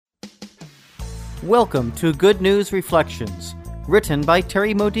Welcome to Good News Reflections, written by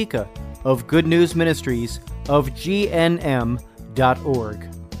Terry Modica of Good News Ministries of GNM.org.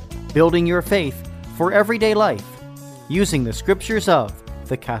 Building your faith for everyday life, using the scriptures of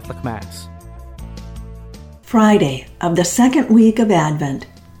the Catholic Mass. Friday of the second week of Advent.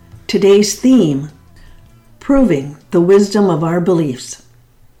 Today's theme, proving the wisdom of our beliefs.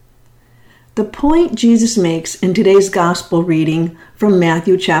 The point Jesus makes in today's gospel reading from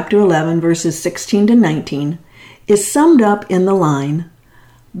Matthew chapter 11, verses 16 to 19, is summed up in the line,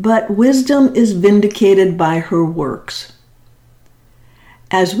 "But wisdom is vindicated by her works."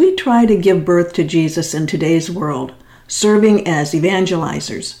 As we try to give birth to Jesus in today's world, serving as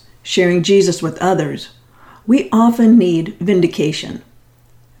evangelizers, sharing Jesus with others, we often need vindication.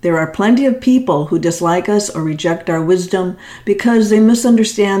 There are plenty of people who dislike us or reject our wisdom because they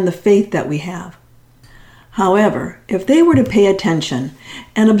misunderstand the faith that we have. However, if they were to pay attention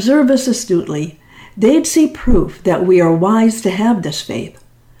and observe us astutely, they'd see proof that we are wise to have this faith.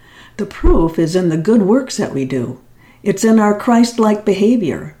 The proof is in the good works that we do. It's in our Christ-like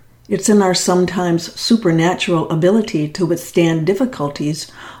behavior. It's in our sometimes supernatural ability to withstand difficulties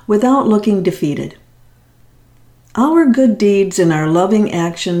without looking defeated. Our good deeds and our loving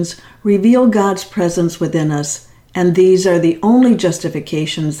actions reveal God's presence within us, and these are the only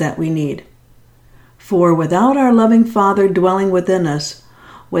justifications that we need. For without our loving Father dwelling within us,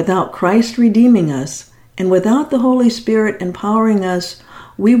 without Christ redeeming us, and without the Holy Spirit empowering us,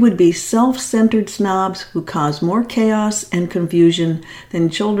 we would be self-centered snobs who cause more chaos and confusion than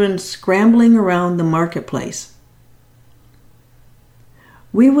children scrambling around the marketplace.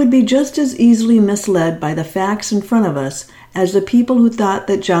 We would be just as easily misled by the facts in front of us as the people who thought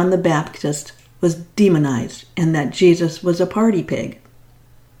that John the Baptist was demonized and that Jesus was a party pig.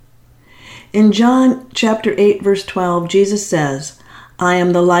 In John chapter 8, verse 12, Jesus says, "I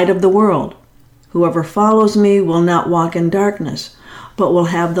am the light of the world. Whoever follows me will not walk in darkness, but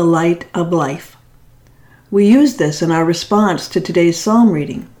will have the light of life." We use this in our response to today's psalm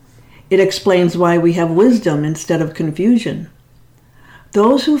reading. It explains why we have wisdom instead of confusion.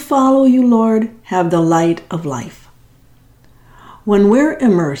 Those who follow you, Lord, have the light of life. When we're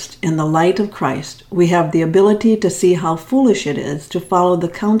immersed in the light of Christ, we have the ability to see how foolish it is to follow the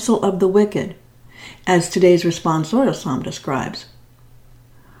counsel of the wicked, as today's responsorial psalm describes.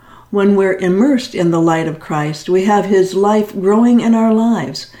 When we're immersed in the light of Christ, we have His life growing in our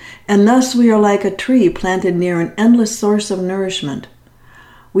lives, and thus we are like a tree planted near an endless source of nourishment.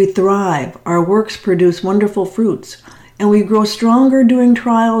 We thrive, our works produce wonderful fruits, and we grow stronger during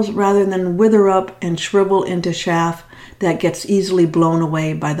trials rather than wither up and shrivel into chaff that gets easily blown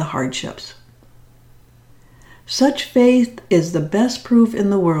away by the hardships. Such faith is the best proof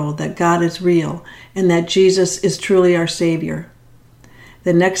in the world that God is real and that Jesus is truly our Savior.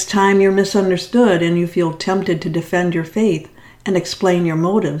 The next time you're misunderstood and you feel tempted to defend your faith and explain your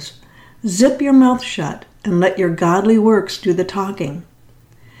motives, zip your mouth shut and let your godly works do the talking.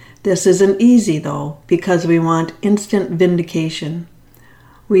 This isn't easy, though, because we want instant vindication.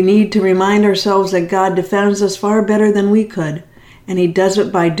 We need to remind ourselves that God defends us far better than we could, and He does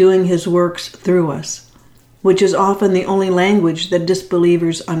it by doing His works through us, which is often the only language that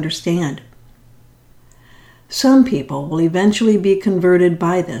disbelievers understand. Some people will eventually be converted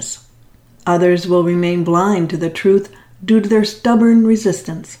by this. Others will remain blind to the truth due to their stubborn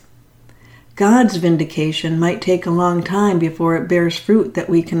resistance. God's vindication might take a long time before it bears fruit that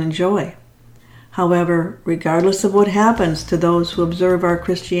we can enjoy. However, regardless of what happens to those who observe our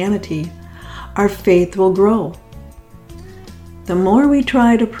Christianity, our faith will grow. The more we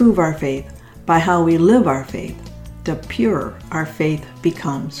try to prove our faith by how we live our faith, the purer our faith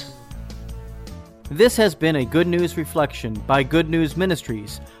becomes. This has been a Good News Reflection by Good News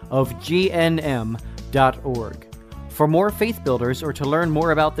Ministries of GNM.org. For more faith builders or to learn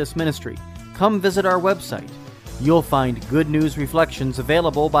more about this ministry, come visit our website. You'll find Good News Reflections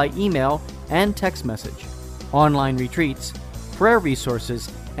available by email and text message, online retreats, prayer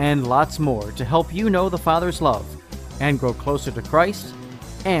resources, and lots more to help you know the Father's love and grow closer to Christ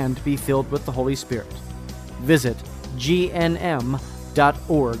and be filled with the Holy Spirit. Visit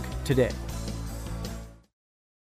GNM.org today.